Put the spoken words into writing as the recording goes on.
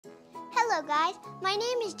Hello guys, my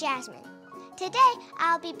name is Jasmine. Today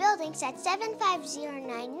I'll be building set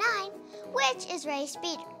 75099, which is Ray's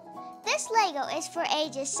speeder. This Lego is for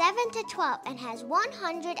ages 7 to 12 and has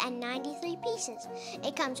 193 pieces.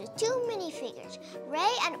 It comes with 2 minifigures, Ray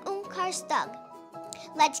and OONKAR'S thug.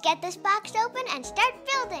 Let's get this box open and start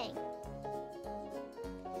building.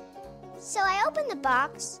 So I opened the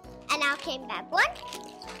box and out came bag 1,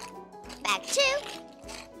 bag 2,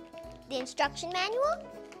 the instruction manual,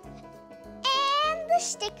 and the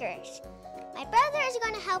stickers. My brother is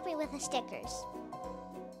going to help me with the stickers.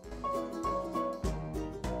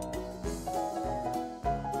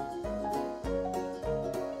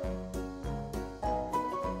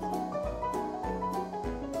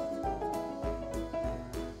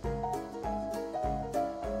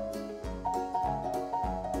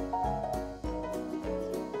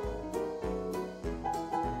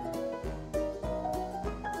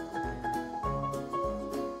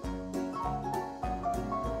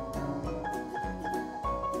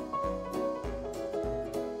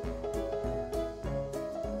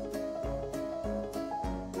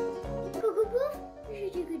 You're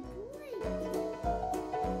such a good boy.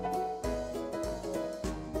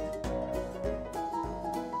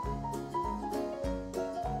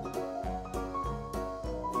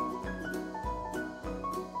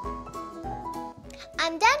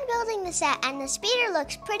 I'm done building the set and the speeder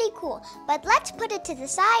looks pretty cool, but let's put it to the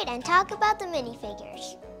side and talk about the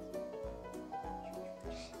minifigures.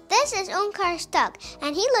 This is OONKAR'S thug,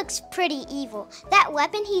 and he looks pretty evil. That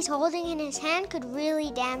weapon he's holding in his hand could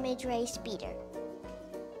really damage Ray's speeder.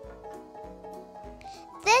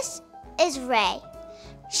 This is Ray.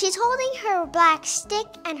 She's holding her black stick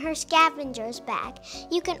and her scavenger's bag.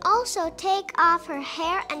 You can also take off her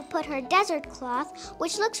hair and put her desert cloth,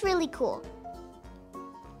 which looks really cool.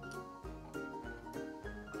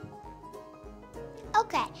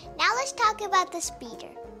 Okay, now let's talk about the speeder.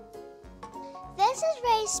 This is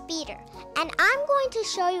Ray's speeder, and I'm going to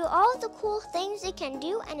show you all the cool things it can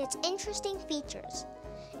do and its interesting features.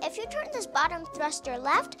 If you turn this bottom thruster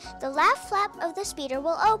left, the left flap of the speeder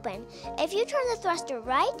will open. If you turn the thruster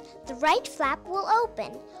right, the right flap will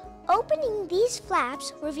open. Opening these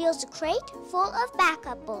flaps reveals a crate full of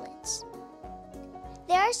backup bullets.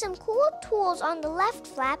 There are some cool tools on the left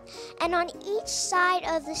flap, and on each side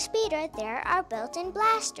of the speeder there are built-in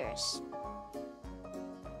blasters.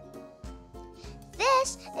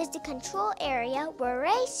 This is the control area where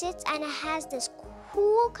Ray sits, and it has this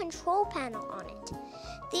cool control panel on it.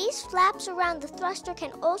 These flaps around the thruster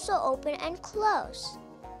can also open and close.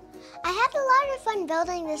 I had a lot of fun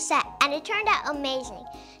building this set, and it turned out amazing.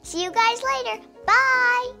 See you guys later.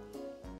 Bye!